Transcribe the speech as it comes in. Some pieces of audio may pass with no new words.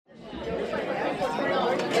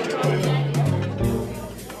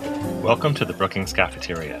Welcome to the Brookings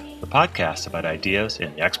Cafeteria, the podcast about ideas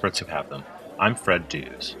and the experts who have them. I'm Fred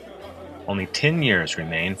Dews. Only 10 years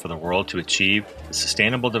remain for the world to achieve the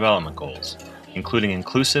Sustainable Development Goals, including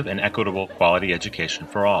inclusive and equitable quality education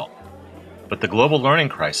for all. But the global learning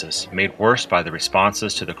crisis, made worse by the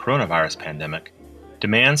responses to the coronavirus pandemic,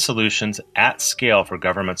 demands solutions at scale for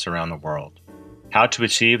governments around the world. How to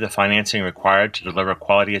achieve the financing required to deliver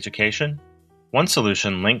quality education? One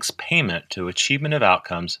solution links payment to achievement of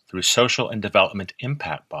outcomes through social and development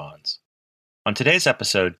impact bonds. On today's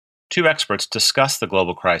episode, two experts discuss the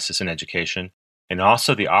global crisis in education and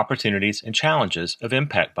also the opportunities and challenges of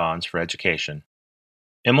impact bonds for education.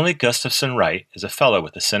 Emily Gustafson Wright is a fellow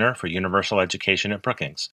with the Center for Universal Education at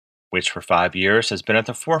Brookings, which for 5 years has been at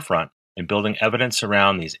the forefront in building evidence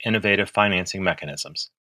around these innovative financing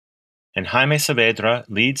mechanisms. And Jaime Saavedra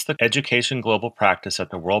leads the education global practice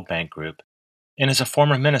at the World Bank Group and is a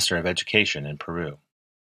former Minister of Education in Peru.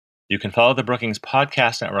 You can follow the Brookings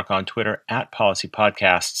Podcast Network on Twitter at Policy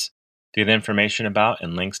Podcasts to get information about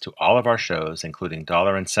and links to all of our shows, including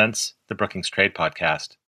Dollar and Cents, the Brookings Trade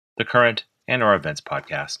Podcast, The Current, and our Events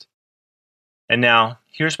Podcast. And now,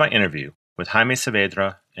 here's my interview with Jaime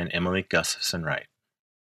Saavedra and Emily Gustafson Wright.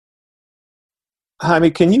 Jaime,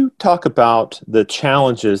 can you talk about the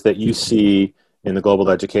challenges that you see in the global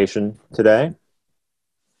education today?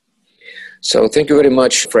 So thank you very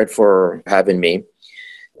much, Fred, for having me.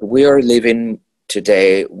 We are living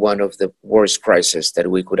today one of the worst crises that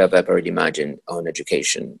we could have ever imagined on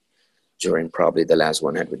education during probably the last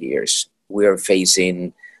 100 years. We are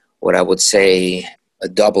facing what I would say a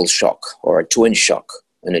double shock or a twin shock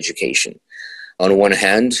in education. On one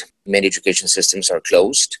hand, many education systems are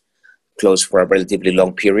closed for a relatively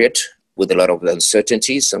long period with a lot of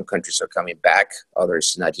uncertainty. Some countries are coming back,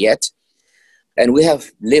 others not yet. And we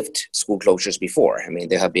have lived school closures before. I mean,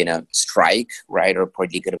 there have been a strike, right, or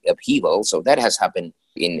political upheaval. So that has happened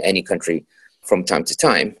in any country from time to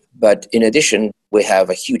time. But in addition, we have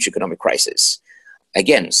a huge economic crisis.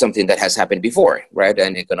 Again, something that has happened before, right?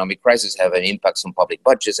 And economic crises have an impact on public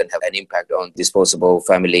budgets and have an impact on disposable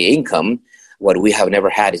family income. What we have never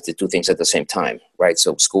had is the two things at the same time, right?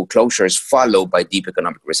 So school closures followed by deep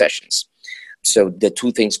economic recessions. So the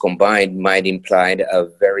two things combined might imply a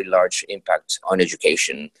very large impact on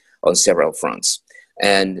education on several fronts.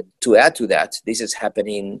 And to add to that, this is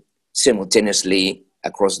happening simultaneously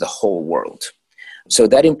across the whole world. So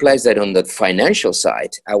that implies that on the financial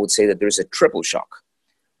side, I would say that there's a triple shock,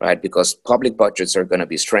 right? Because public budgets are going to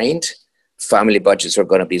be strained, family budgets are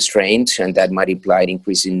going to be strained, and that might imply an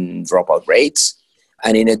increase in dropout rates.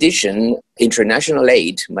 And in addition, international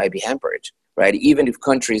aid might be hampered, right? Even if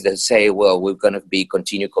countries that say, well, we're going to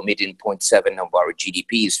continue committing 0.7 of our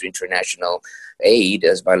GDPs to international aid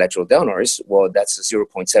as bilateral donors, well, that's a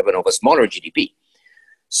 0.7 of a smaller GDP.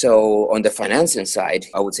 So on the financing side,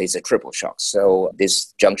 I would say it's a triple shock. So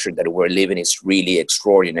this juncture that we're living is really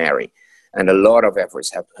extraordinary. And a lot of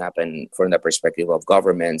efforts have to happen from the perspective of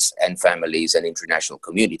governments and families and international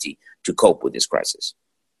community to cope with this crisis.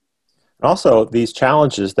 Also, these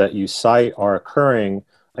challenges that you cite are occurring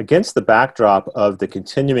against the backdrop of the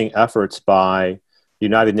continuing efforts by the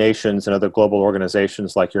United Nations and other global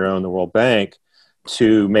organizations like your own, the World Bank,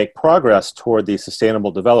 to make progress toward the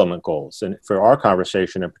Sustainable Development Goals. And for our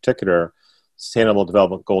conversation in particular, Sustainable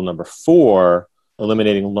Development Goal number 4,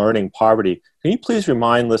 eliminating learning poverty. Can you please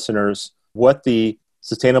remind listeners what the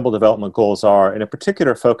Sustainable Development Goals are, and in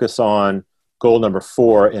particular focus on goal number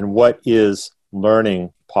 4 and what is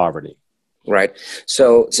learning poverty? Right.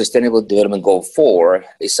 So Sustainable Development Goal 4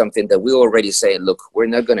 is something that we already say, look, we're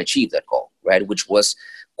not going to achieve that goal, right? Which was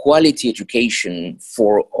quality education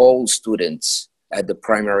for all students at the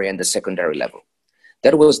primary and the secondary level.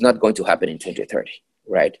 That was not going to happen in 2030,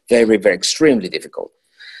 right? Very, very extremely difficult.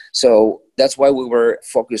 So that's why we were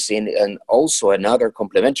focusing on also another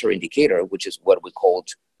complementary indicator, which is what we called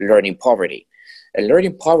learning poverty. And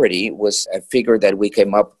learning poverty was a figure that we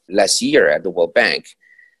came up last year at the World Bank.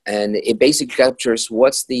 And it basically captures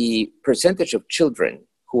what's the percentage of children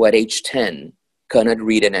who at age 10 cannot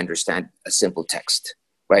read and understand a simple text,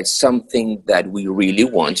 right? Something that we really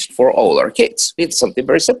want for all our kids. It's something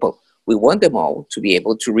very simple. We want them all to be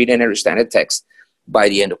able to read and understand a text by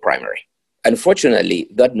the end of primary. Unfortunately,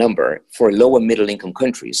 that number for low and middle income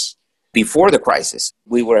countries before the crisis,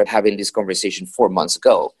 we were having this conversation 4 months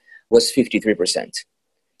ago, was 53%.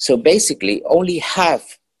 So basically, only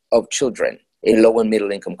half of children in low and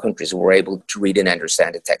middle income countries were able to read and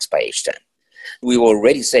understand the text by age 10. We were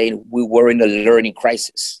already saying we were in a learning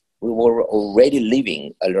crisis. We were already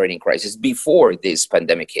living a learning crisis before this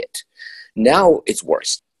pandemic hit. Now it's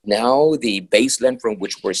worse. Now, the baseline from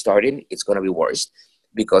which we're starting, it's going to be worse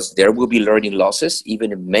because there will be learning losses.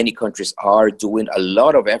 Even many countries are doing a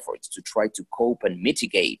lot of efforts to try to cope and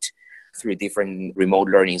mitigate through different remote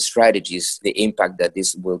learning strategies the impact that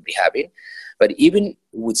this will be having. But even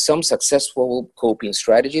with some successful coping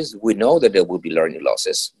strategies, we know that there will be learning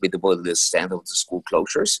losses with the extent of the school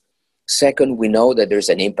closures. Second, we know that there's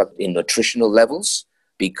an impact in nutritional levels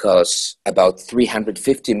because about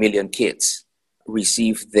 350 million kids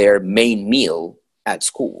receive their main meal at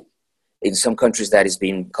school. In some countries that is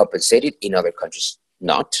being compensated, in other countries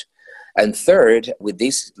not. And third, with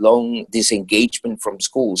this long disengagement from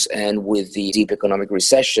schools and with the deep economic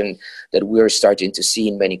recession that we're starting to see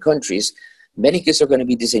in many countries, many kids are going to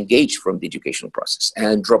be disengaged from the educational process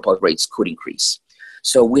and dropout rates could increase.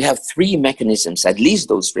 So we have three mechanisms, at least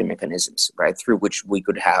those three mechanisms, right, through which we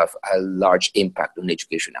could have a large impact on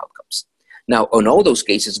education outcomes. Now, on all those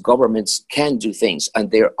cases, governments can do things,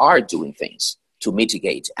 and they are doing things to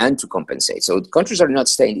mitigate and to compensate. So countries are not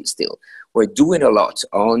staying still. We're doing a lot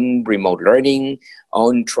on remote learning,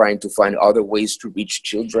 on trying to find other ways to reach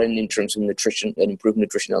children in terms of nutrition and improve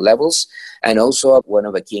nutritional levels. And also one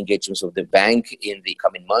of the key engagements of the bank in the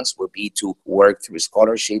coming months will be to work through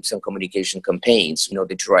scholarships and communication campaigns,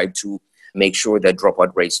 to try to make sure that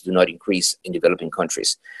dropout rates do not increase in developing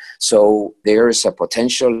countries. So there's a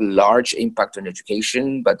potential large impact on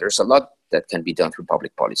education, but there's a lot that can be done through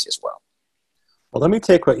public policy as well. Well, let me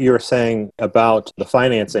take what you were saying about the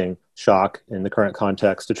financing shock in the current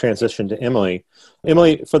context to transition to Emily.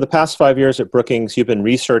 Emily, for the past 5 years at Brookings, you've been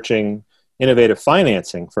researching innovative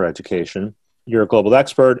financing for education. You're a global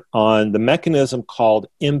expert on the mechanism called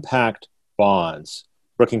impact bonds.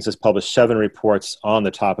 Brookings has published 7 reports on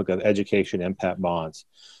the topic of education impact bonds.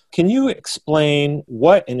 Can you explain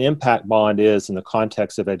what an impact bond is in the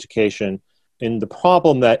context of education and the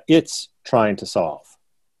problem that it's trying to solve?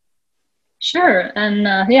 Sure. And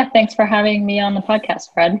thanks for having me on the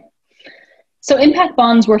podcast, Fred. So impact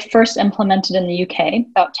bonds were first implemented in the UK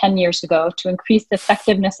about 10 years ago to increase the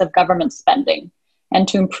effectiveness of government spending and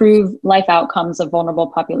to improve life outcomes of vulnerable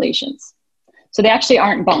populations. So they actually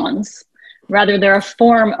aren't bonds. Rather, they're a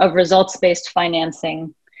form of results-based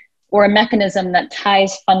financing or a mechanism that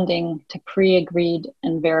ties funding to pre-agreed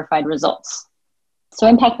and verified results. So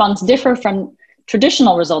impact bonds differ from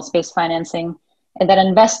traditional results-based financing in that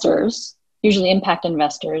investors, usually impact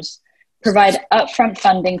investors, provide upfront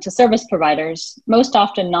funding to service providers, most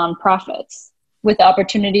often nonprofits, with the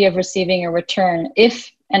opportunity of receiving a return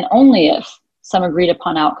if and only if some agreed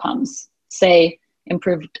upon outcomes, say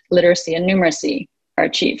improved literacy and numeracy, are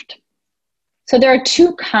achieved. So there are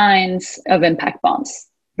 2 kinds of impact bonds.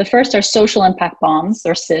 The first are social impact bonds,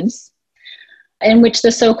 or SIBs, in which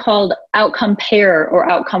the so-called outcome payer or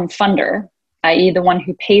outcome funder, i.e. the one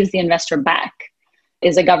who pays the investor back,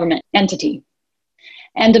 is a government entity.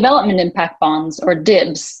 And development impact bonds, or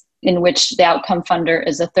DIBs, in which the outcome funder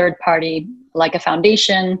is a third party like a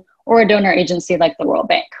foundation or a donor agency like the World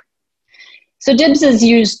Bank. So DIBs is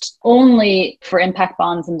used only for impact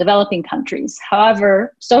bonds in developing countries.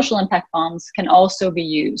 However, social impact bonds can also be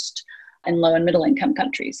used in low and middle income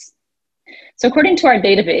countries. So according to our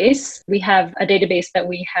database, we have a database that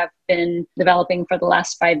we have been developing for the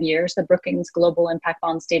last 5 years, the Brookings Global Impact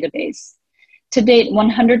Bonds database. To date,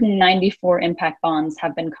 194 impact bonds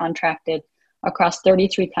have been contracted across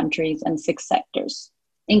 33 countries and 6 sectors,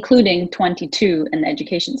 including 22 in the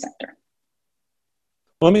education sector.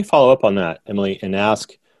 Let me follow up on that, Emily, and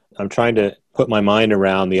ask, I'm trying to put my mind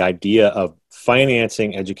around the idea of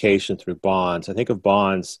financing education through bonds. I think of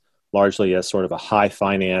bonds largely as sort of a high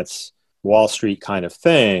finance, Wall Street kind of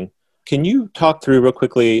thing. Can you talk through real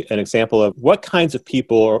quickly an example of what kinds of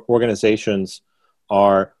people or organizations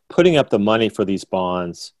are putting up the money for these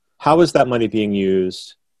bonds? How is that money being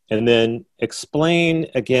used? And then explain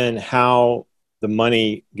again how the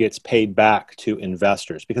money gets paid back to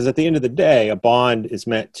investors. Because at the end of the day, a bond is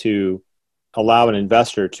meant to allow an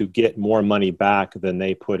investor to get more money back than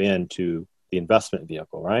they put into the investment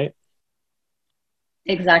vehicle, right?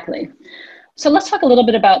 Exactly. So let's talk a little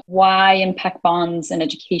bit about why impact bonds in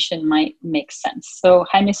education might make sense. So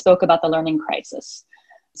Jaime spoke about the learning crisis.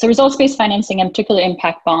 So results-based financing and particularly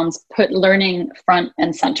impact bonds put learning front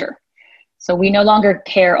and center. So we no longer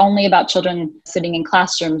care only about children sitting in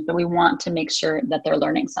classrooms, but we want to make sure that they're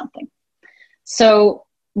learning something. So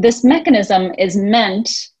this mechanism is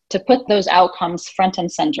meant to put those outcomes front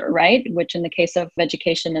and center, right? Which in the case of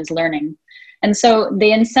education is learning. And so they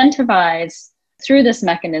incentivize through this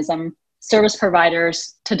mechanism service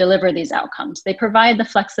providers to deliver these outcomes. They provide the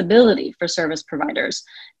flexibility for service providers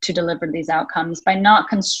to deliver these outcomes by not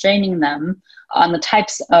constraining them on the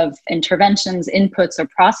types of interventions, inputs, or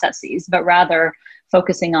processes, but rather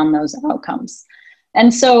focusing on those outcomes.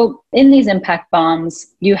 And so in these impact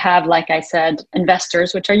bonds, you have, like I said,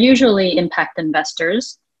 investors, which are usually impact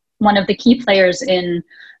investors. One of the key players in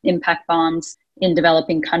impact bonds in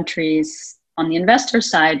developing countries on the investor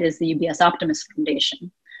side is the UBS Optimus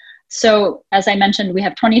Foundation. So as I mentioned, we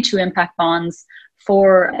have 22 impact bonds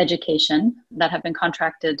for education that have been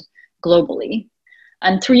contracted globally.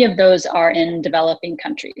 And 3 of those are in developing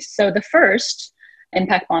countries. So the first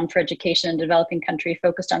impact bond for education in developing country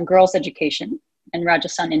focused on girls' education in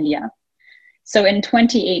Rajasthan, India. So in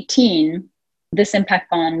 2018, this impact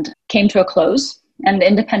bond came to a close, and the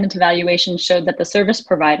independent evaluation showed that the service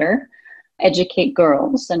provider, Educate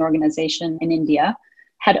Girls, an organization in India,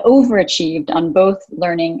 had overachieved on both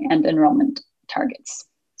learning and enrollment targets.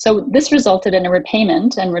 So this resulted in a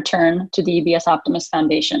repayment and return to the UBS Optimus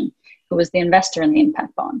Foundation, who was the investor in the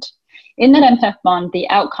impact bond. In that impact bond, the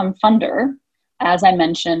outcome funder, as I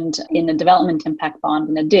mentioned in the development impact bond,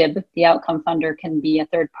 in a DIB, the outcome funder can be a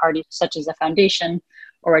third party, such as a foundation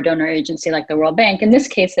or a donor agency like the World Bank. In this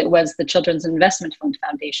case, it was the Children's Investment Fund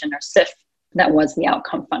Foundation, or CIF, that was the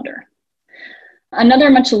outcome funder. Another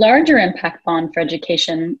much larger impact bond for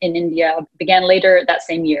education in India began later that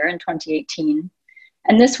same year in 2018.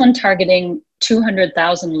 And this one targeting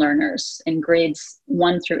 200,000 learners in grades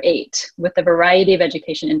 1 through 8 with a variety of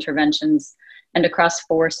education interventions and across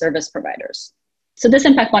 4 service providers. So this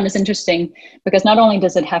impact bond is interesting because not only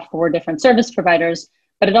does it have 4 different service providers,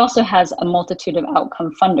 but it also has a multitude of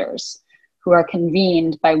outcome funders who are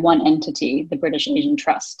convened by one entity, the British Asian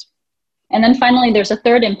Trust. And then finally, there's a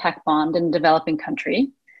third impact bond in a developing country.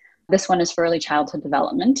 This one is for early childhood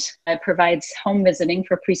development. It provides home visiting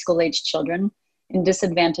for preschool-aged children in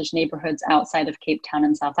disadvantaged neighborhoods outside of Cape Town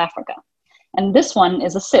in South Africa. And this one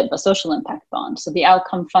is a SIB, a social impact bond. So the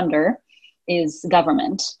outcome funder is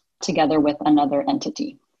government together with another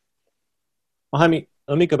entity. Well, Jaime,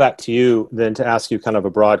 let me go back to you then to ask you kind of a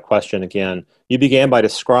broad question again. You began by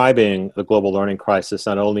describing the global learning crisis,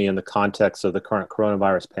 not only in the context of the current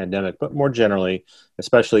coronavirus pandemic, but more generally,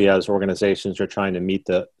 especially as organizations are trying to meet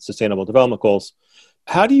the Sustainable Development Goals.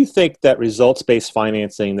 How do you think that results-based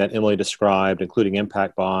financing that Emily described, including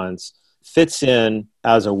impact bonds, fits in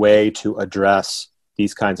as a way to address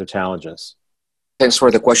these kinds of challenges? Thanks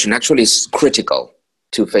for the question. Actually, it's critical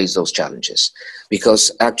to face those challenges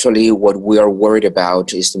because actually what we are worried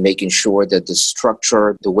about is making sure that the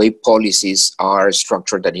structure, the way policies are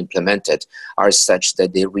structured and implemented are such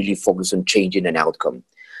that they really focus on changing an outcome.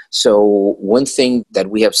 So one thing that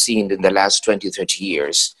we have seen in the last 20, 30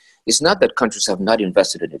 years is not that countries have not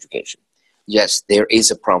invested in education. Yes, there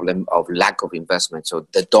is a problem of lack of investment. So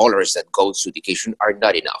the dollars that go to education are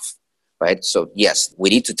not enough, right? So yes, we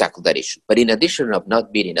need to tackle that issue. But in addition of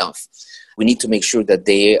not being enough, we need to make sure that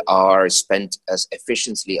they are spent as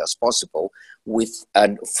efficiently as possible with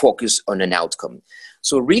a focus on an outcome.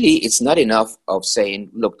 So really, it's not enough of saying,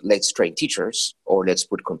 look, let's train teachers, or let's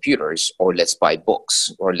put computers, or let's buy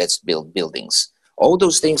books, or let's build buildings. All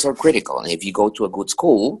those things are critical. And if you go to a good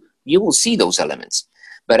school, you will see those elements.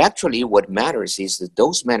 But actually, what matters is that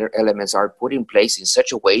those elements are put in place in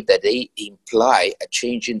such a way that they imply a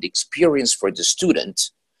change in the experience for the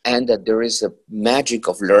student, and that there is a magic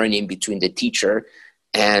of learning between the teacher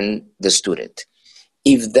and the student.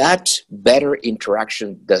 If that better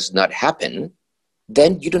interaction does not happen,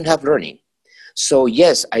 then you don't have learning. So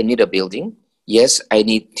yes, I need a building. Yes, I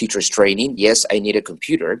need teachers training. Yes, I need a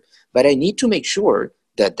computer. But I need to make sure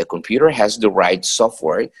that the computer has the right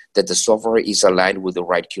software, that the software is aligned with the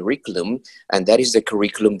right curriculum, and that is the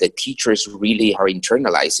curriculum that teachers really are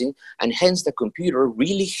internalizing. And hence, the computer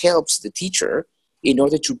really helps the teacher in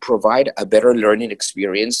order to provide a better learning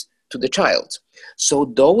experience to the child. So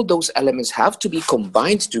though those elements have to be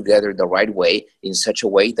combined together the right way in such a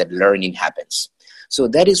way that learning happens. So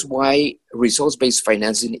that is why results-based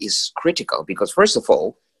financing is critical, because first of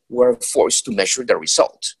all, we're forced to measure the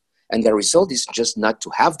result. And the result is just not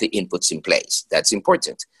to have the inputs in place. That's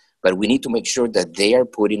important. But we need to make sure that they are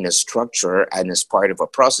put in a structure and as part of a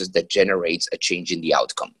process that generates a change in the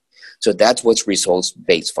outcome. So that's what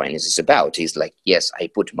results-based finance is about. It's like, yes, I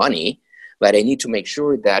put money, but I need to make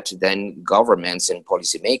sure that then governments and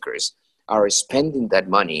policymakers are spending that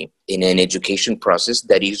money in an education process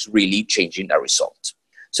that is really changing a result.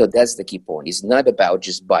 So that's the key point. It's not about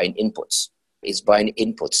just buying inputs. It's buying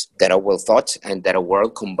inputs that are well thought and that are well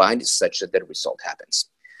combined such that the result happens.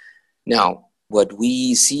 Now, What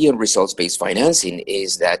we see in results-based financing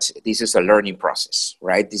is that this is a learning process,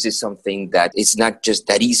 right? This is something that it's not just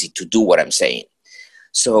that easy to do what I'm saying.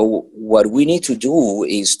 So what we need to do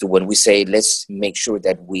is to, when we say, let's make sure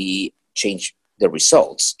that we change the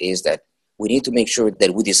results, is that we need to make sure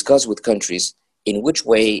that we discuss with countries in which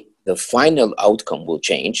way the final outcome will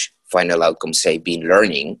change, final outcome, say, being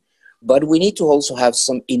learning, but we need to also have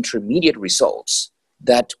some intermediate results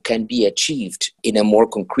that can be achieved in a more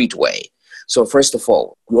concrete way. So first of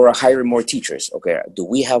all, we are hiring more teachers. Okay, do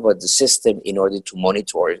we have the system in order to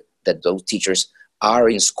monitor that those teachers are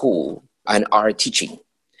in school and are teaching?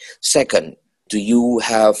 Second, do you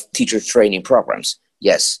have teacher training programs?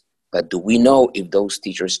 Yes, but do we know if those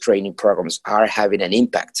teachers training programs are having an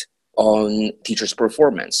impact on teachers'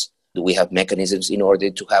 performance? Do we have mechanisms in order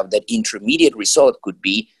to have that intermediate result could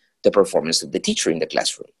be the performance of the teacher in the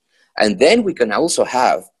classroom? And then we can also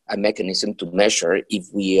have a mechanism to measure if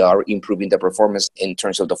we are improving the performance in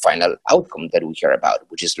terms of the final outcome that we care about,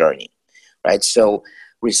 which is learning, right? So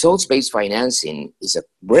results-based financing is a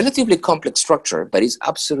relatively complex structure, but it's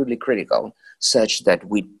absolutely critical, such that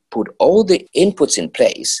we put all the inputs in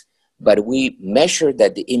place, but we measure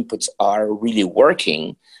that the inputs are really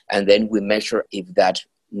working, and then we measure if that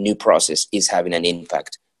new process is having an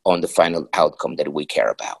impact on the final outcome that we care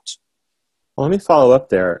about. Well, let me follow up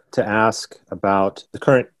there to ask about the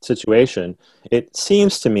current situation. It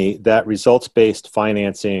seems to me that results-based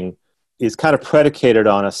financing is kind of predicated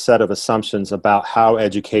on a set of assumptions about how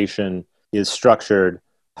education is structured,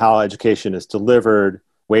 how education is delivered,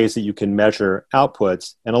 ways that you can measure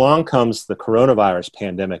outputs. And along comes the coronavirus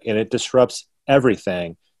pandemic, and it disrupts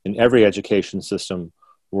everything in every education system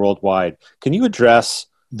worldwide. Can you address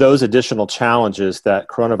those additional challenges that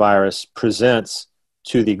coronavirus presents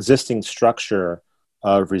to the existing structure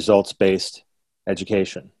of results-based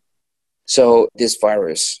education? So this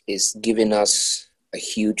virus is giving us a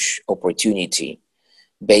huge opportunity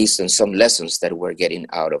based on some lessons that we're getting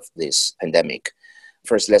out of this pandemic.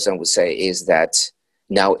 First lesson I would say is that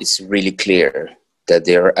now it's really clear that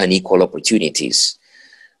there are unequal opportunities.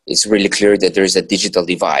 It's really clear that there's a digital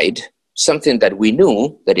divide, something that we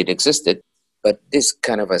knew that it existed, but this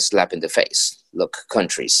kind of a slap in the face. Look,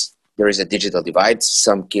 countries, there is a digital divide.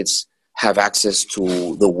 Some kids have access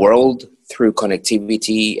to the world through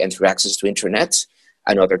connectivity and through access to internet,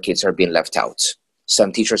 and other kids are being left out.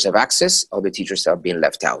 Some teachers have access, other teachers are being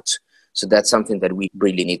left out. So that's something that we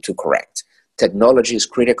really need to correct. Technology is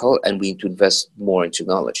critical, and we need to invest more in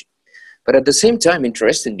technology. But at the same time,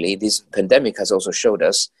 interestingly, this pandemic has also showed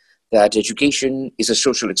us that education is a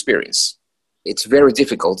social experience. It's very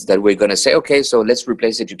difficult that we're going to say, okay, so let's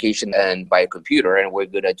replace education and buy a computer, and we're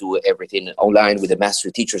going to do everything online with the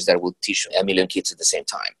master teachers that will teach 1 million kids at the same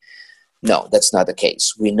time. No, that's not the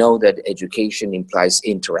case. We know that education implies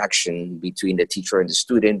interaction between the teacher and the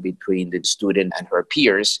student, between the student and her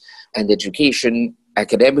peers. And education,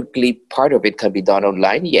 academically, part of it can be done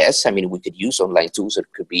online. Yes, I mean, we could use online tools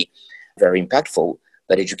that could be very impactful,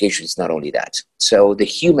 but education is not only that. So the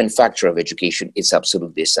human factor of education is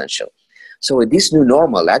absolutely essential. So this new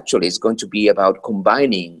normal actually is going to be about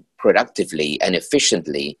combining productively and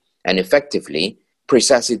efficiently and effectively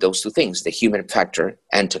precisely those two things, the human factor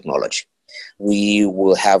and technology. We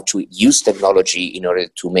will have to use technology in order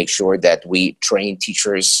to make sure that we train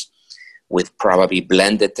teachers with probably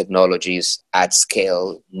blended technologies at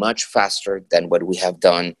scale much faster than what we have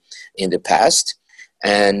done in the past.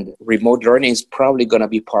 And remote learning is probably going to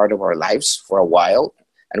be part of our lives for a while.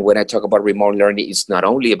 And when I talk about remote learning, it's not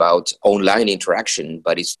only about online interaction,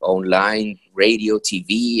 but it's online, radio,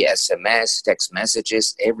 TV, SMS, text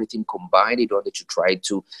messages, everything combined in order to try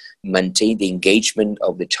to maintain the engagement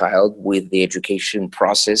of the child with the education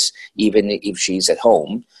process, even if she's at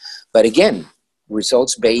home. But again,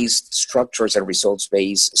 results-based structures and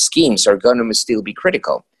results-based schemes are going to still be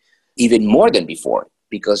critical, even more than before,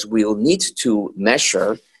 because we'll need to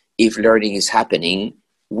measure if learning is happening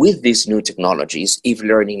with these new technologies, if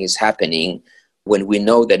learning is happening when we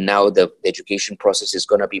know that now the education process is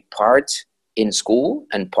going to be part in school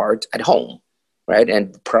and part at home, right?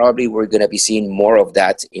 And probably we're going to be seeing more of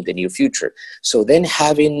that in the near future. So then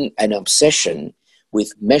having an obsession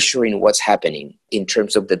with measuring what's happening in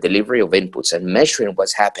terms of the delivery of inputs and measuring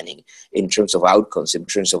what's happening in terms of outcomes, in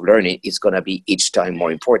terms of learning, is going to be each time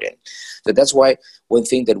more important. So that's why one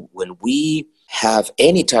thing that when we have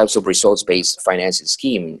any types of results-based financing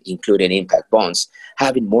scheme, including impact bonds,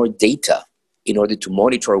 having more data in order to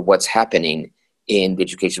monitor what's happening in the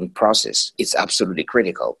education process is absolutely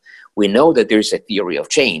critical. We know that there's a theory of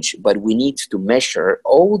change, but we need to measure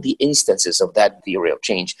all the instances of that theory of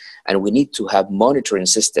change, and we need to have monitoring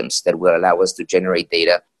systems that will allow us to generate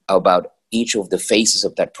data about each of the phases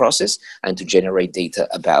of that process and to generate data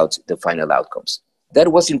about the final outcomes.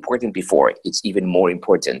 That was important before. It's even more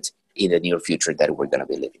important in the near future that we're going to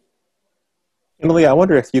be living. Emily, I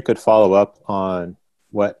wonder if you could follow up on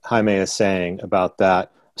what Jaime is saying about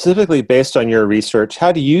that. Specifically, based on your research,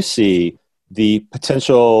 how do you see the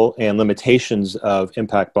potential and limitations of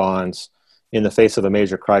impact bonds in the face of a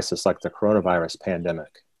major crisis like the coronavirus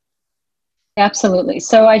pandemic? Absolutely.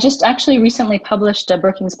 So I just actually recently published a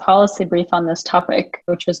Brookings policy brief on this topic,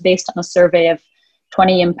 which was based on a survey of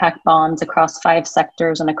 20 impact bonds across 5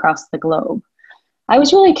 sectors and across the globe. I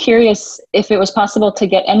was really curious if it was possible to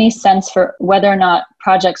get any sense for whether or not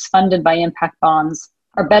projects funded by impact bonds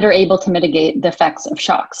are better able to mitigate the effects of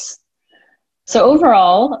shocks. So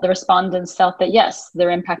overall, the respondents felt that yes, their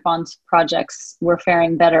impact bonds projects were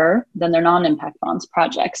faring better than their non-impact bonds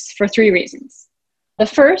projects for 3 reasons. The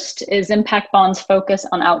first is impact bonds' focus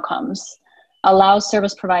on outcomes allows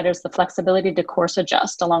service providers the flexibility to course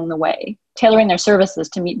adjust along the way, tailoring their services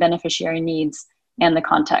to meet beneficiary needs and the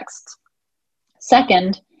context.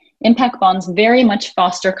 Second, impact bonds very much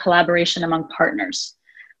foster collaboration among partners,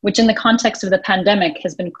 which in the context of the pandemic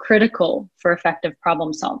has been critical for effective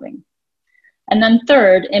problem solving. And then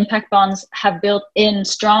third, impact bonds have built in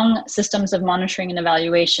strong systems of monitoring and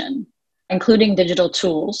evaluation, including digital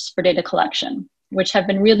tools for data collection, which have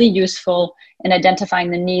been really useful in identifying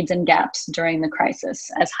the needs and gaps during the crisis.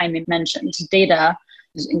 As Jaime mentioned, data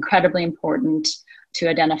is incredibly important to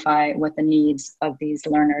identify what the needs of these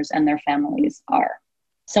learners and their families are.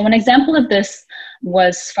 So one example of this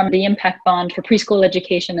was from the impact bond for preschool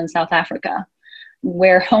education in South Africa,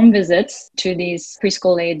 where home visits to these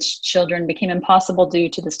preschool-aged children became impossible due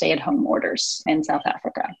to the stay-at-home orders in South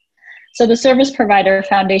Africa. So the service provider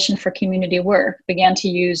Foundation for Community Work began to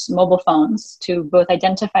use mobile phones to both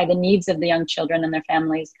identify the needs of the young children and their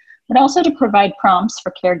families, but also to provide prompts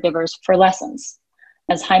for caregivers for lessons.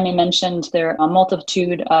 As Jaime mentioned, there are a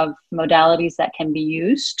multitude of modalities that can be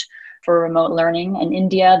used for remote learning. In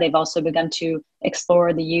India, they've also begun to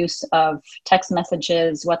explore the use of text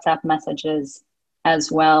messages, WhatsApp messages,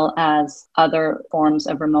 as well as other forms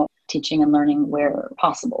of remote teaching and learning where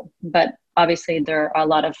possible. But obviously, there are a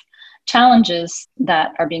lot of challenges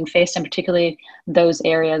that are being faced, and particularly those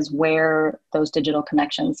areas where those digital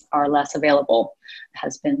connections are less available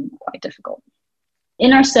has been quite difficult.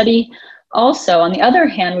 In our study, also, on the other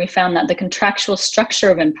hand, we found that the contractual structure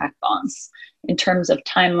of impact bonds in terms of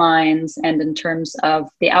timelines and in terms of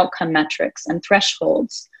the outcome metrics and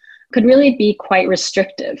thresholds could really be quite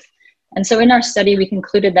restrictive. And so in our study, we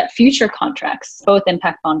concluded that future contracts, both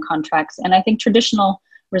impact bond contracts and I think traditional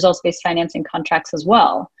results-based financing contracts as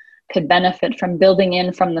well, could benefit from building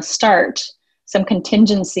in from the start some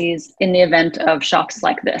contingencies in the event of shocks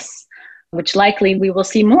like this, which likely we will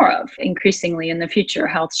see more of increasingly in the future,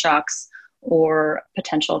 health shocks or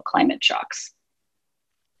potential climate shocks.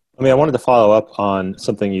 I wanted to follow up on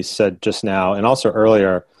something you said just now and also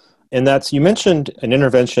earlier, and that's you mentioned an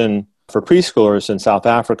intervention for preschoolers in South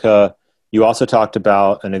Africa. You also talked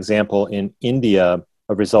about an example in India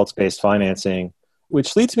of results-based financing,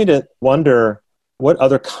 which leads me to wonder what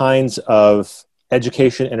other kinds of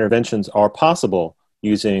education interventions are possible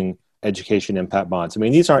using education impact bonds.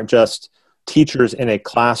 These aren't just teachers in a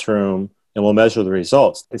classroom and we'll measure the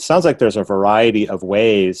results. It sounds like there's a variety of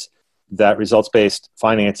ways that results-based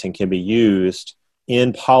financing can be used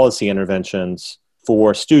in policy interventions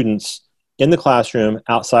for students in the classroom,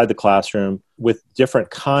 outside the classroom, with different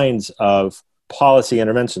kinds of policy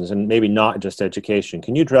interventions, and maybe not just education.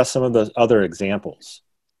 Can you address some of those other examples?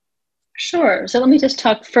 Sure. So let me just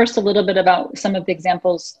talk first a little bit about some of the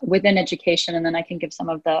examples within education, and then I can give some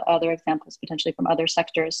of the other examples potentially from other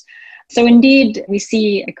sectors. So indeed, we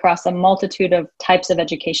see across a multitude of types of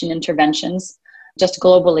education interventions, just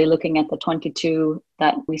globally looking at the 22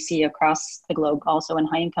 that we see across the globe, also in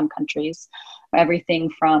high-income countries, everything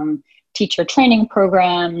from teacher training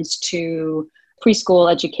programs to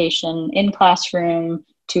preschool education in classroom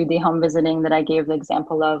to the home visiting that I gave the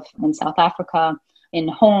example of in South Africa, in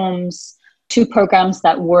homes, to programs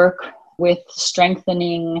that work with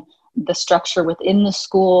strengthening the structure within the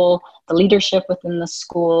school, the leadership within the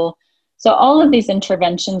school. So all of these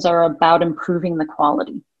interventions are about improving the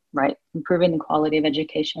quality, right? Improving the quality of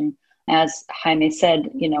education. As Jaime said,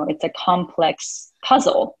 it's a complex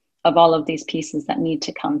puzzle of all of these pieces that need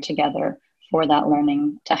to come together for that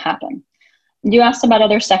learning to happen. You asked about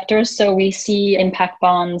other sectors. So we see impact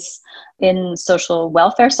bonds in social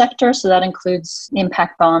welfare sector. So that includes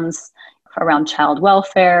impact bonds around child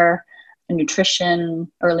welfare,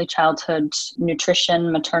 nutrition, early childhood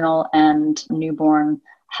nutrition, maternal and newborn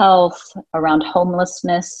health, around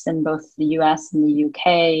homelessness in both the US and the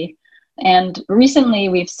UK, And recently,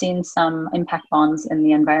 we've seen some impact bonds in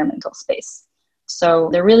the environmental space. So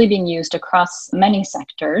they're really being used across many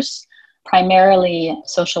sectors, primarily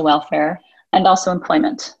social welfare and also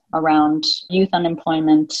employment around youth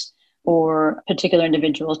unemployment or particular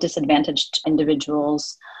individuals, disadvantaged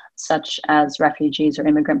individuals, such as refugees or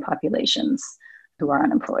immigrant populations who are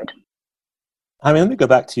unemployed. Let me go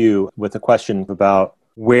back to you with a question about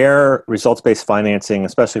where results-based financing,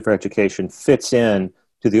 especially for education, fits in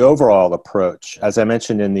to the overall approach. As I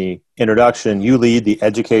mentioned in the introduction, you lead the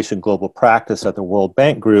education global practice at the World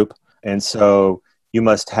Bank Group, and so you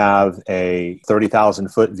must have a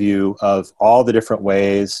 30,000-foot view of all the different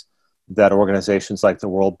ways that organizations like the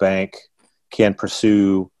World Bank can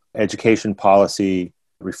pursue education policy,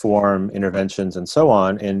 reform, interventions, and so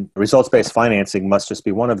on, and results-based financing must just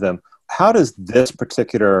be one of them. How does this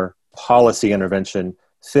particular policy intervention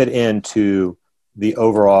fit into the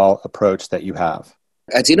overall approach that you have?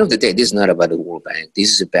 At the end of the day, this is not about the World Bank. This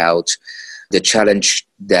is about the challenge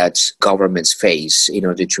that governments face in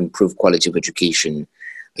order to improve quality of education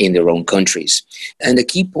in their own countries. And the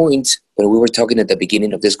key point, when we were talking at the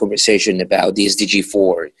beginning of this conversation about the SDG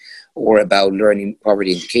 4 or about learning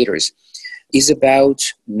poverty indicators, is about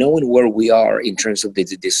knowing where we are in terms of the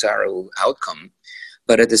desirable outcome,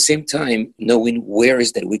 but at the same time, knowing where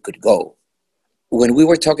is that we could go. When we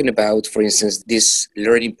were talking about, for instance, this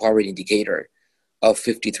learning poverty indicator of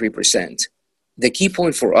 53%, the key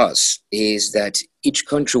point for us is that each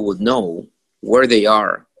country would know where they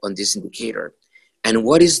are on this indicator and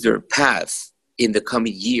what is their path in the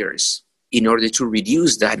coming years in order to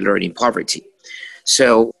reduce that learning poverty.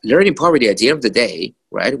 So learning poverty at the end of the day,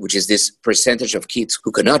 right, which is this percentage of kids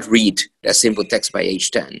who cannot read a simple text by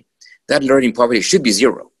age 10, that learning poverty should be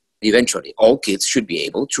zero. Eventually, all kids should be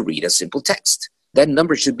able to read a simple text. That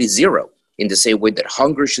number should be zero, in the same way that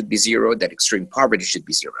hunger should be zero, that extreme poverty should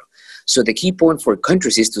be zero. So the key point for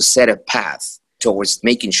countries is to set a path towards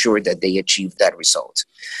making sure that they achieve that result.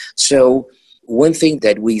 So one thing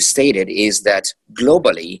that we stated is that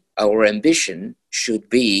globally, our ambition should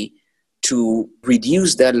be to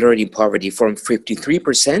reduce that learning poverty from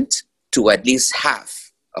 53% to at least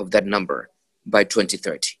half of that number by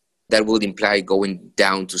 2030. That would imply going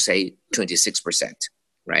down to, say, 26%,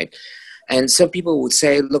 right? And some people would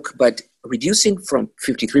say, look, but reducing from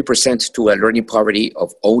 53% to a learning poverty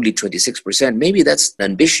of only 26%, maybe that's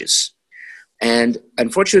ambitious. And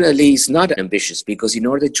unfortunately, it's not ambitious because in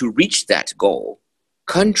order to reach that goal,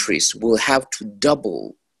 countries will have to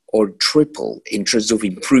double or triple in terms of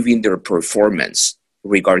improving their performance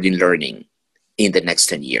regarding learning in the next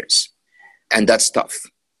 10 years. And that's tough.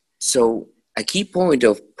 So a key point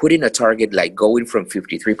of putting a target like going from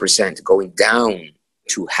 53%, going down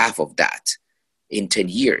to half of that in 10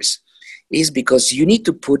 years is because you need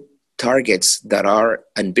to put targets that are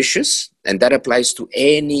ambitious, and that applies to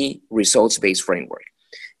any results-based framework.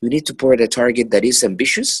 You need to put a target that is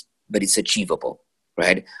ambitious, but it's achievable,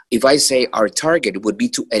 right? If I say our target would be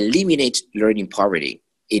to eliminate learning poverty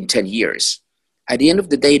in 10 years, at the end of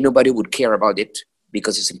the day, nobody would care about it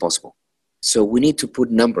because it's impossible. So we need to put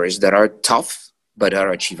numbers that are tough, but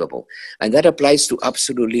are achievable. And that applies to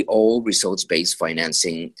absolutely all results-based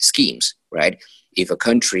financing schemes, right? If a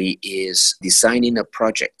country is designing a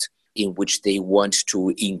project in which they want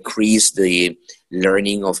to increase the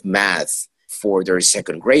learning of math for their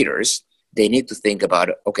second graders, they need to think about,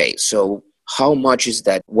 okay, so how much is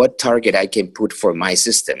that, what target I can put for my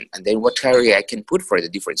system, and then what target I can put for the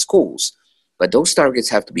different schools. But those targets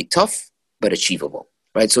have to be tough, but achievable,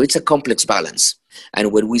 right? So it's a complex balance.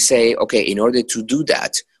 And when we say, okay, in order to do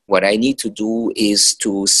that, what I need to do is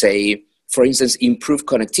to say, for instance, improve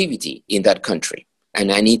connectivity in that country. And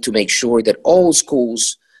I need to make sure that all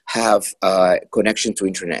schools have a connection to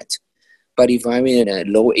internet. But if I'm in a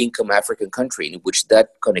low-income African country in which that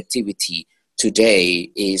connectivity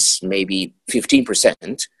today is maybe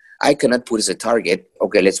 15%, I cannot put as a target,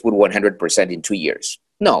 okay, let's put 100% in 2 years.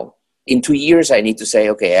 No. In 2 years, I need to say,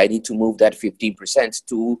 okay, I need to move that 15%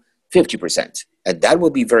 to 50%. And that will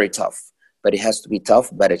be very tough, but it has to be tough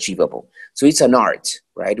but achievable. So it's an art,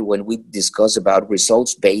 right? When we discuss about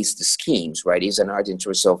results-based schemes, right, it's an art in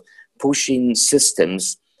terms of pushing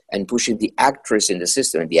systems and pushing the actors in the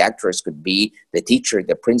system. And the actors could be the teacher,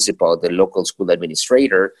 the principal, the local school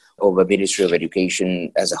administrator, or the Ministry of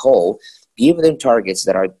Education as a whole. Give them targets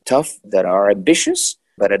that are tough, that are ambitious,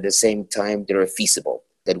 but at the same time, they're feasible,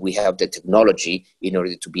 that we have the technology in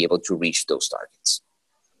order to be able to reach those targets.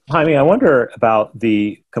 Jaime, I wonder about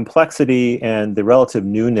the complexity and the relative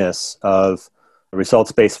newness of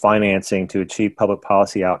results-based financing to achieve public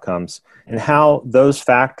policy outcomes, and how those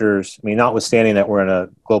factors, I mean, notwithstanding that we're in a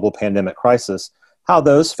global pandemic crisis, how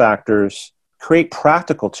those factors create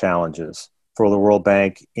practical challenges for the World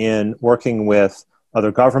Bank in working with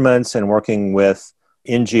other governments and working with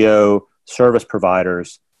NGO service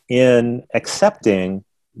providers in accepting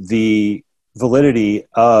the validity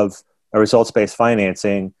of a results-based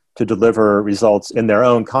financing to deliver results in their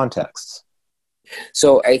own contexts.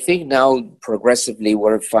 So I think now progressively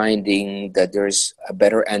we're finding that there's a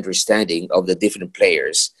better understanding of the different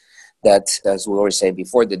players, that, as we were saying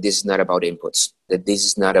before, that this is not about inputs, that this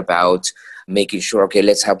is not about making sure, okay,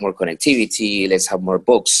 let's have more connectivity, let's have more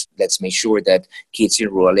books, let's make sure that kids in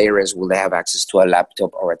rural areas will have access to a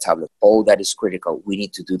laptop or a tablet. All that is critical. We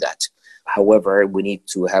need to do that. However, we need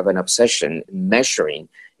to have an obsession measuring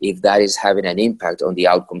if that is having an impact on the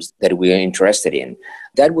outcomes that we are interested in.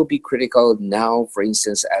 That will be critical now, for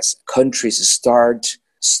instance, as countries start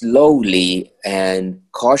slowly and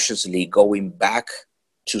cautiously going back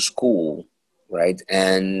to school, right?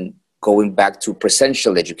 And going back to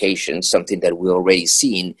presential education, something that we're already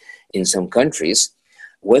seeing in some countries.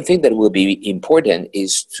 One thing that will be important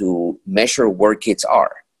is to measure where kids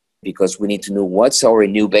are, because we need to know what's our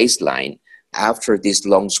new baseline after these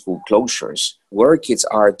long school closures, where kids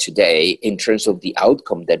are today in terms of the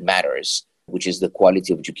outcome that matters, which is the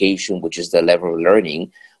quality of education, which is the level of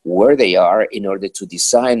learning, where they are in order to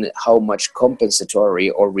design how much compensatory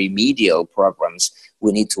or remedial programs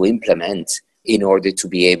we need to implement in order to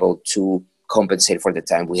be able to compensate for the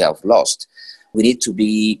time we have lost. We need to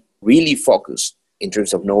be really focused in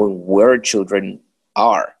terms of knowing where children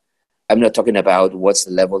are. I'm not talking about what's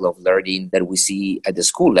the level of learning that we see at the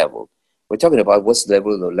school level. We're talking about what's the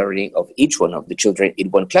level of learning of each one of the children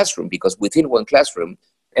in one classroom, because within one classroom,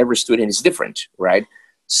 every student is different, right?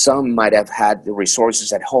 Some might have had the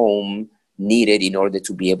resources at home needed in order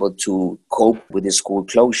to be able to cope with the school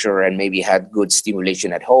closure and maybe had good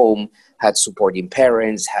stimulation at home, had supporting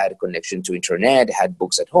parents, had a connection to internet, had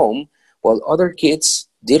books at home, while other kids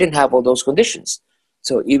didn't have all those conditions.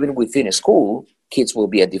 So even within a school, kids will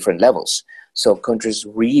be at different levels. So countries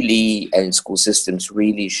really and school systems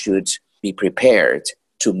really should be prepared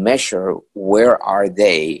to measure where are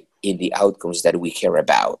they in the outcomes that we care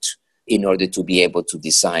about in order to be able to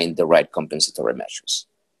design the right compensatory measures.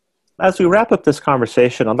 As we wrap up this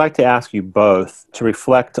conversation, I'd like to ask you both to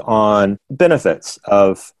reflect on benefits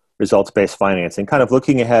of results-based financing, kind of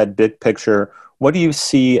looking ahead, big picture. What do you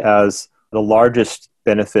see as the largest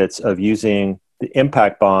benefits of using the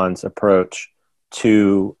impact bonds approach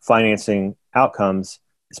to financing outcomes,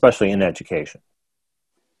 especially in education?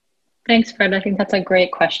 Thanks, Fred. I think that's a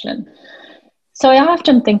great question. So I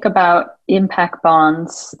often think about impact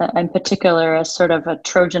bonds in particular as sort of a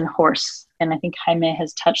Trojan horse. And I think Jaime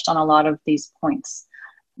has touched on a lot of these points.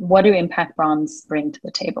 What do impact bonds bring to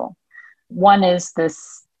the table? One is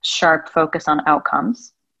this sharp focus on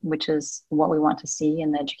outcomes, which is what we want to see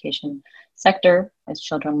in the education sector as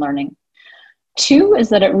children learning. Two is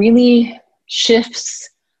that it really shifts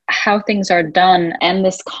how things are done and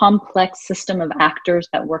this complex system of actors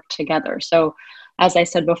that work together. So as I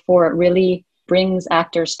said before, it really brings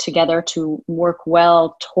actors together to work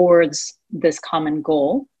well towards this common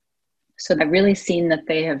goal. So I've really seen that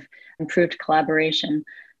they have improved collaboration.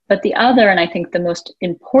 But the other, and I think the most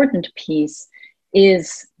important piece,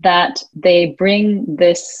 is that they bring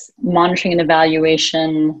this monitoring and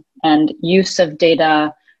evaluation and use of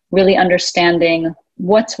data, really understanding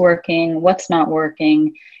what's working, what's not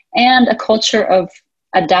working, and a culture of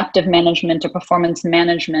adaptive management or performance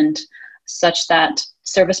management such that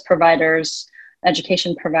service providers,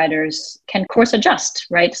 education providers can course adjust,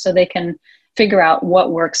 right? So they can figure out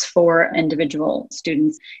what works for individual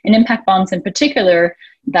students. In impact bonds in particular,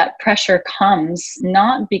 that pressure comes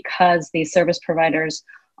not because these service providers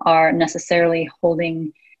are necessarily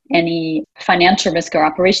holding any financial risk or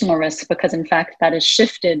operational risk, because in fact that is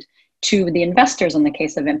shifted to the investors in the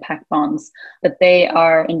case of impact bonds, that they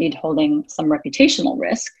are indeed holding some reputational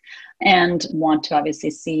risk and want to obviously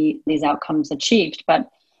see these outcomes achieved. But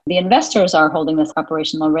the investors are holding this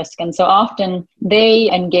operational risk. And so often they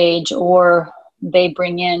engage or they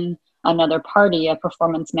bring in another party, a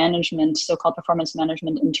performance management, so-called performance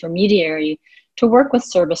management intermediary, to work with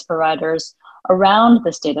service providers around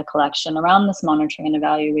this data collection, around this monitoring and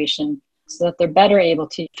evaluation, so that they're better able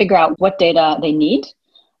to figure out what data they need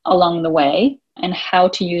along the way and how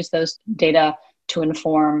to use those data to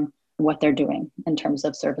inform what they're doing in terms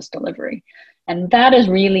of service delivery. And that is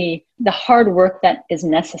really the hard work that is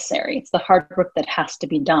necessary. It's the hard work that has to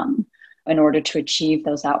be done in order to achieve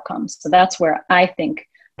those outcomes. So that's where I think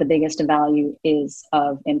the biggest value is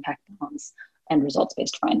of impact bonds and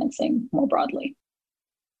results-based financing more broadly.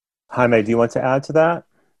 Jaime, do you want to add to that?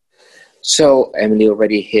 So Emily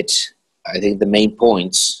already hit I think the main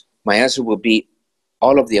points, my answer would be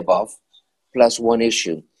all of the above, plus one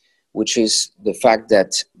issue, which is the fact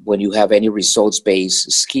that when you have any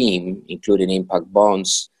results-based scheme, including impact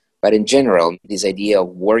bonds, but in general, this idea of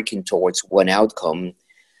working towards one outcome,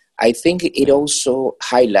 I think it also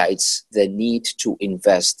highlights the need to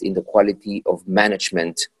invest in the quality of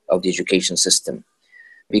management of the education system,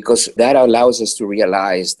 because that allows us to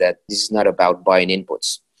realize that this is not about buying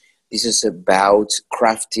inputs. This is about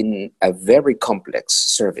crafting a very complex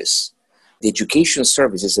service. The education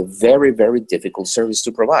service is a very, very difficult service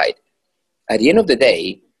to provide. At the end of the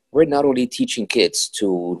day, we're not only teaching kids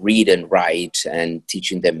to read and write and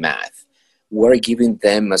teaching them math. We're giving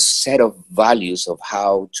them a set of values of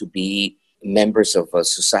how to be members of a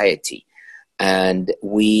society. And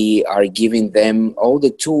we are giving them all the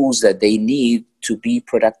tools that they need to be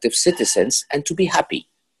productive citizens and to be happy.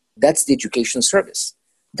 That's the education service.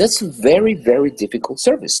 That's a very, very difficult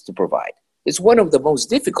service to provide. It's one of the most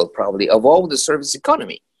difficult, probably, of all the service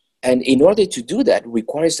economy. And in order to do that,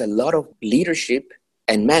 requires a lot of leadership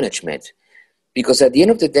and management. Because at the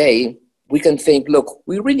end of the day, we can think, look,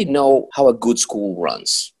 we really know how a good school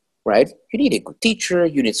runs, right? You need a good teacher,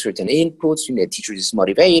 you need certain inputs, you need a teacher who's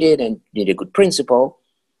motivated, and you need a good principal.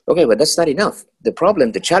 Okay, but that's not enough. The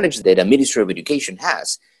problem, the challenge that a Ministry of Education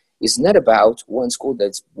has is not about one school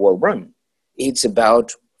that's well-run. It's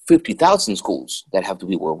about 50,000 schools that have to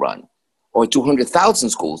be well-run, or 200,000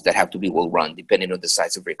 schools that have to be well-run, depending on the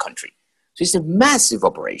size of your country. So it's a massive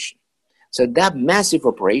operation. So that massive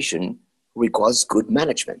operation requires good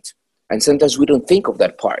management. And sometimes we don't think of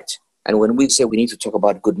that part. And when we say we need to talk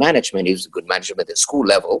about good management, it's good management at the school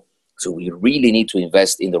level. So we really need to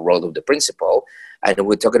invest in the role of the principal. And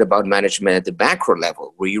we're talking about management at the macro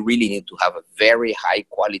level, where you really need to have a very high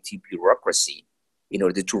quality bureaucracy in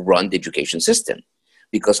order to run the education system.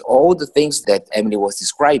 Because all the things that Emily was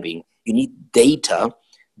describing, you need data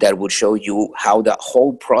that will show you how the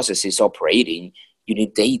whole process is operating. You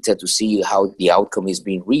need data to see how the outcome is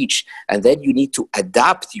being reached. And then you need to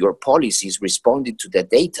adapt your policies responding to that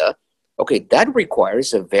data. Okay, that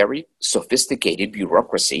requires a very sophisticated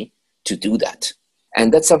bureaucracy to do that.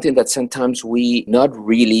 And that's something that sometimes we not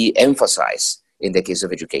really emphasize in the case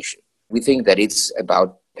of education. We think that it's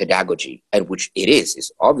about pedagogy, and which it is.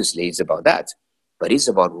 It's obviously it's about that. But it's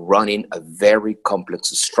about running a very complex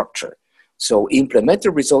structure. So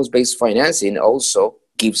implementing results-based financing also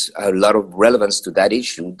gives a lot of relevance to that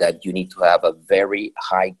issue, that you need to have a very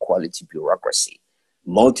high-quality bureaucracy,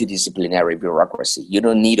 multidisciplinary bureaucracy. You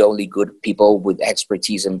don't need only good people with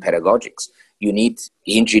expertise in pedagogics. You need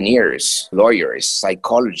engineers, lawyers,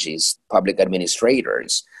 psychologists, public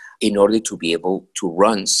administrators in order to be able to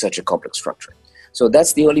run such a complex structure. So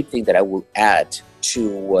that's the only thing that I will add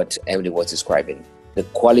to what Emily was describing. The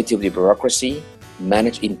quality of the bureaucracy,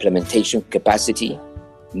 implementation capacity,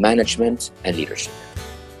 management, and leadership.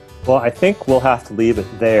 Well, I think we'll have to leave it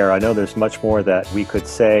there. I know there's much more that we could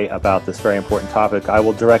say about this very important topic. I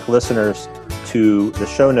will direct listeners to the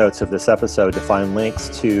show notes of this episode to find links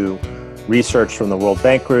to research from the World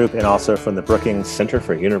Bank Group and also from the Brookings Center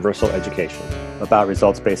for Universal Education about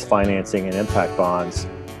results-based financing and impact bonds.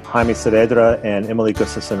 Jaime Saavedra and Emily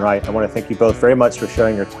Gustafson-Wright, I want to thank you both very much for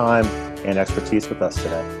sharing your time and expertise with us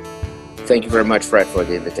today. Thank you very much, Fred, for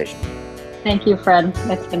the invitation. Thank you, Fred.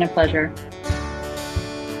 It's been a pleasure.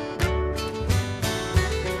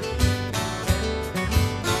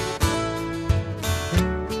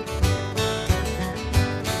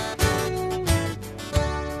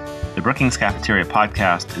 The Brookings Cafeteria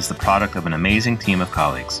podcast is the product of an amazing team of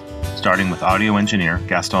colleagues, starting with audio engineer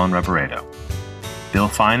Gaston Reboredo. Bill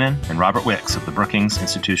Finan and Robert Wicks of the Brookings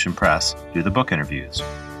Institution Press do the book interviews.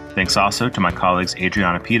 Thanks also to my colleagues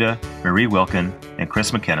Adriana Pita, Marie Wilkin, and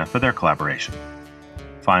Chris McKenna for their collaboration.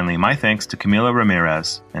 Finally, my thanks to Camila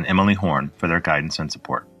Ramirez and Emily Horn for their guidance and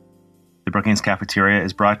support. The Brookings Cafeteria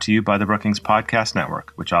is brought to you by the Brookings Podcast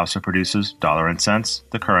Network, which also produces Dollar and Cents,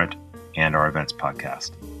 The Current, and our events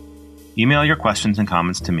podcast. Email your questions and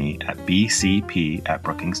comments to me at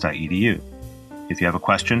bcp@brookings.edu. If you have a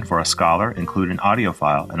question for a scholar, include an audio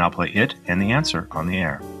file, and I'll play it and the answer on the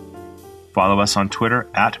air. Follow us on Twitter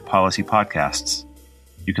 @PolicyPodcasts.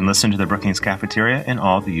 You can listen to the Brookings Cafeteria in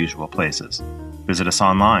all the usual places. Visit us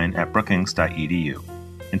online at brookings.edu.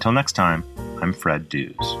 Until next time, I'm Fred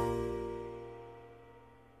Dews.